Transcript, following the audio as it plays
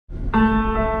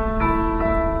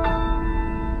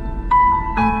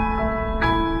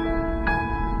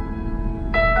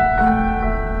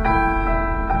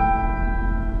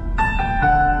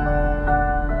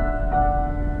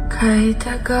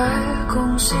Matagal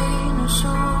kong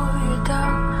sinusuyod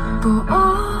ang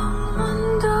buong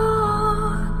mundo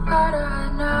para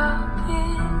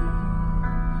hanapin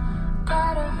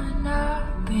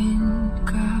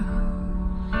ka.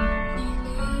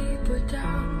 Nilibot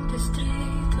ang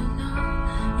distrito ng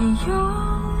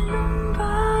iyong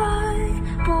lumbay.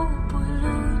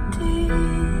 Pupulutin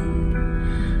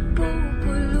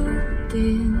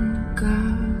ka.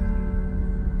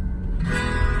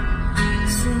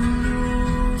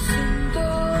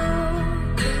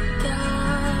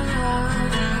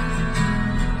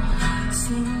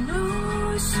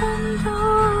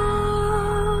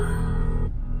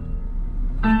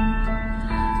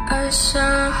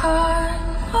 Asahan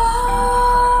mo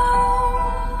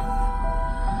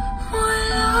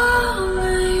mula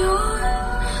ngayon,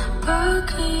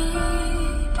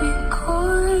 pag-ibig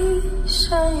ko'y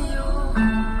sa'yo.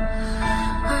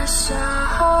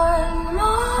 Asahan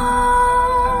mo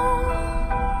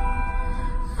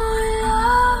mula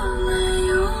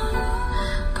ngayon,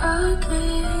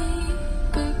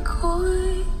 pag-ibig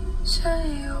ko'y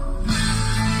sa'yo.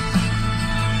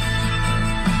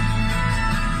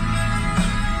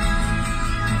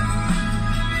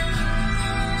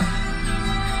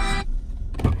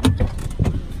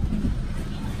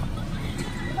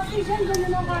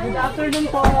 Good afternoon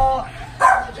po.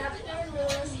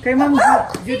 Kay Ma'am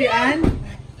Judy Ann.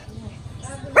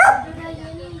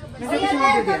 Nasa ko si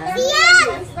Ma'am Judy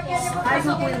Ann? Ay,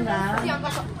 so po yun na.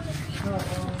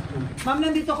 Ma'am,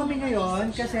 nandito kami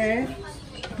ngayon kasi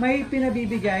may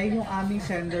pinabibigay yung aming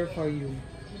sender for you.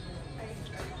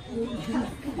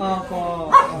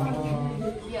 Opo.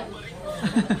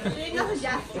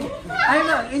 Ay,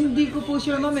 no, hindi ko po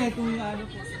sure, ma'am, kung ano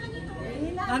po.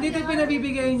 Nandito yung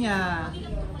pinabibigay niya.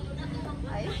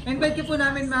 Invite ko po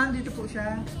namin, ma'am. Dito po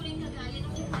siya.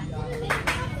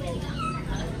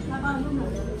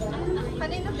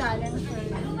 Kanino galing?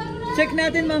 Check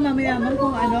natin, ma'am, mamaya, ma'am,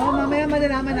 kung ano. Mamaya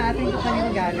malalaman natin kung kanino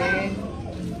galing.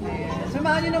 Ayan.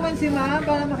 Samahan niyo naman si ma'am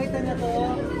para makita niya to.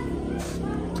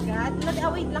 God,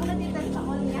 wait lang na dito sa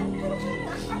all niya.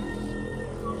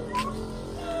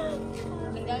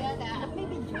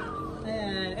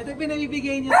 Ayan. Ito yung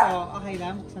pinabibigay niya to. Okay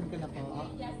lang, buksan ko na po.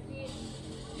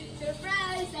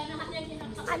 Surprise!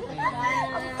 Ano?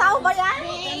 Tao ba yan?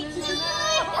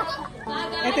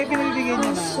 Ito yung pinabibigay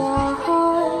niya na.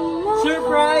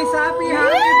 Surprise! Happy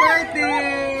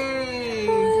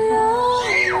birthday!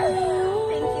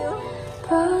 Thank you.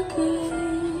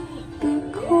 Pag-ibig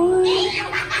ko'y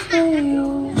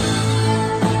sa'yo.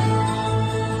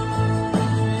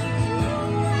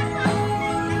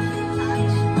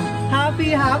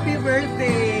 Happy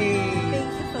birthday!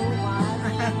 Thank you so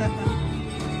much.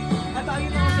 At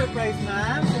ayun ang surprise,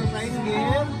 ma'am. Surprise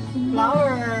gift.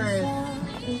 Flowers.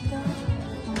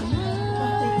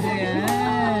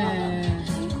 Ayan.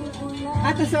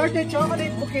 At assorted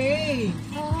chocolate bouquet.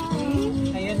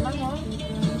 Ayan, ma'am.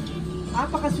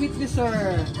 Napaka-sweet ni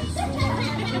sir.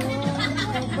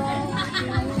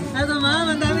 Ano, ma'am?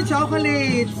 Ang dami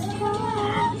chocolates.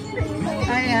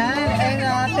 Ayan.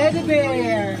 And teddy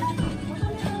bear.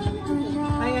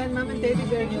 Ayan, ma'am. Ang teddy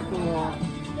bear niyo po.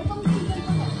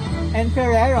 And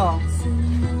Ferrero.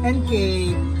 And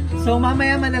cake. So,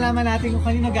 mamaya manalaman natin kung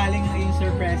kanino galing ang iyong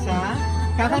sorpresa.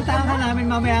 Kakantaan ka namin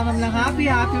mamaya, ma'am, ng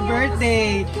happy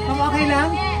birthday. Ma'am, okay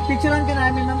lang? Picturean ka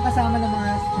namin, ma'am, kasama ng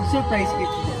mga surprise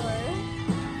gift.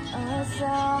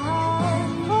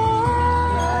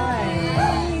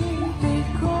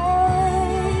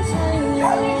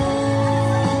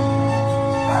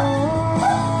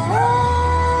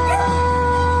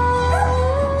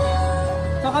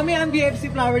 Kami ang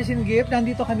BFC Flowers and Gift.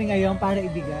 Nandito kami ngayon para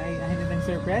ibigay ang hinandang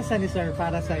surpresa ni Sir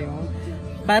para sa'yo.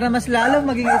 Para mas lalong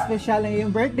maging espesyal ang iyong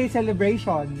birthday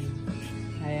celebration.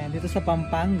 Ayan, dito sa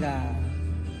Pampanga.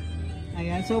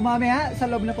 Ayan, so mamaya sa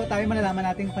loob na po tayo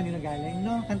malalaman natin kung kanino galing,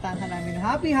 no? Kantaan ka namin,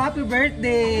 happy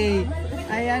birthday!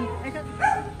 Ayan.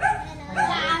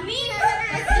 Dami!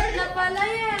 Na pala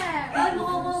yan!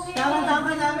 Kantaan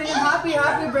ka namin yung happy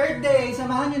birthday!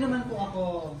 Samahan niyo naman po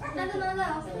ako.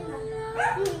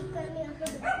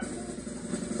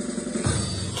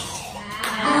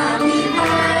 Happy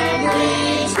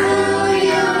birthday to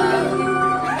you.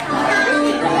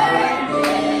 Happy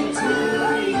birthday to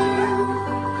you.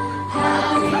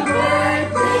 Happy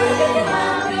birthday,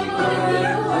 happy birthday.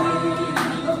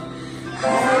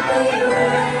 Happy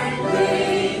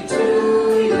birthday to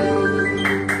you.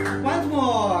 One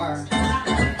more.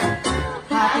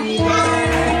 Happy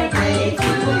birthday to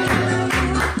you.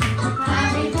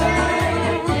 Happy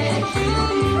birthday to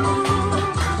you.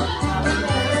 Happy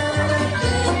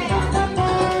birthday.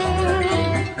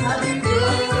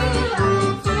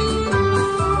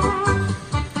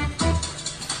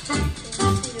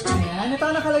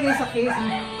 nakalagay sa case?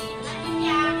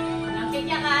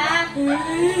 Kanya ka.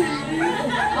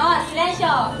 Oh,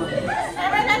 silensyo.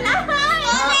 Tara na lahat.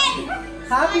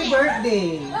 Happy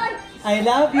birthday! I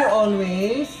love you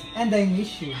always and I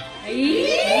miss you.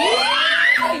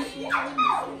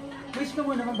 Wish ka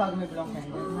mo naman bago may block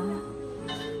candle.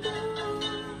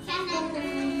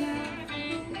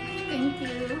 Thank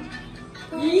you.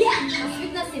 Yeah!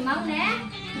 Sweet na si Ma'am, ne?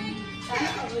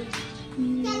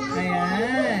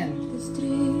 Ayan.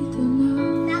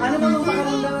 Ano namang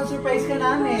makaramdam ng surprise ka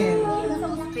namin?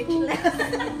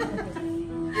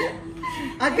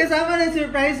 At kasama ng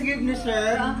surprise gift ni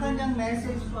Sir, ang kanyang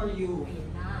message for you.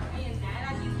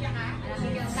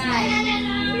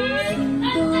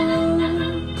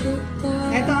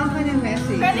 Ito ang kanyang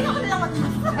message. Pwede ka ko nilang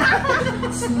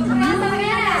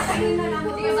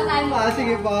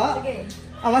Sige po.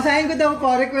 Basahin ko daw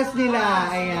po, request nila.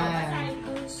 Ayan.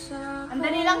 Ang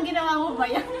dali lang ginawa mo ba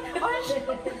yan?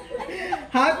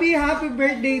 Happy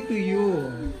birthday to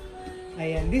you.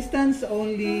 Ayan, distance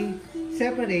only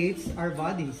separates our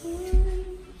bodies,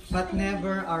 but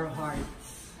never our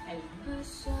hearts.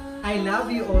 I love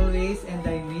you always and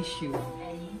I miss you.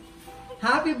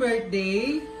 Happy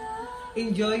birthday.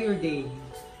 Enjoy your day.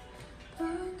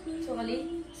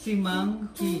 Si Mang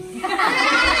Kiss.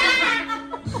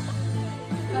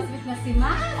 Sweet na si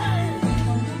Ma'am.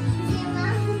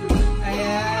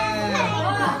 Ayan.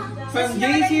 From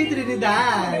JC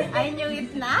Trinidad. I knew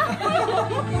it na.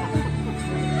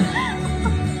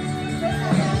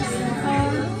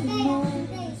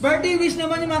 Birthday wish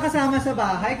naman yung mga kasama sa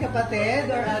bahay, kapatid,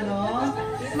 or ano?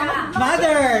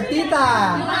 Mother,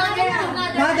 tita.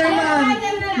 Mother, ma'am.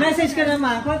 Message ka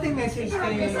naman. Konting message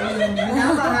kayo. Yung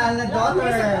minamahal na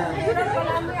daughter.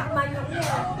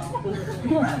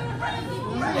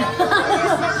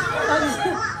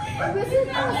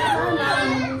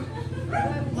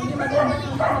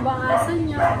 Mabangasan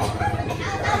niya.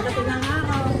 Pagdating ng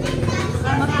araw.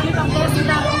 Marami pang blessing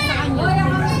natin sa kanya.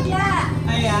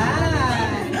 Ayan.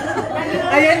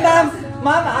 Ayan, ma'am.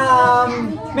 Ma'am,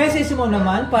 message mo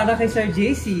naman para kay Sir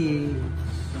JC.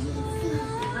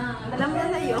 Alam mo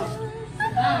na yun.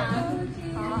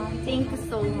 Thank you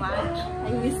so much. I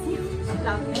miss you.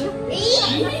 Love you.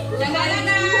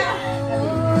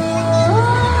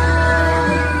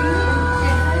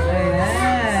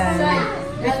 Ayan.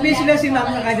 Especially si ma'am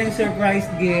ng kanyang surprise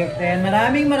gift. And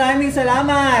maraming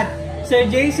salamat, Sir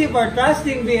JC, for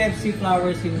trusting BFC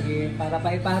Flowers in Gift para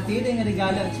paipahatid ang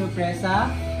regalo at sorpresa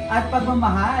at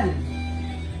pagmamahal.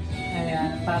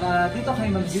 Ayan, para dito kayo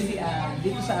mag-beautyan,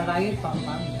 dito sa ARAYAT,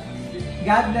 Pampanga.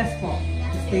 God bless po.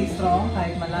 Stay strong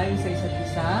kahit malayo sa isa't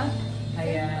isa.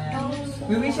 Ayan.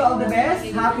 We wish you all the best.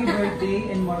 Happy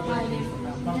birthday and more birthdays to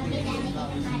come from BFC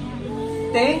Flowers in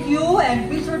Gift. Thank you and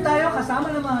picture tayo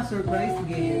kasama ng mga surprise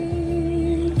gift.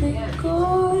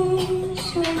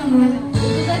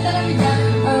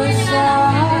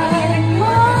 Aside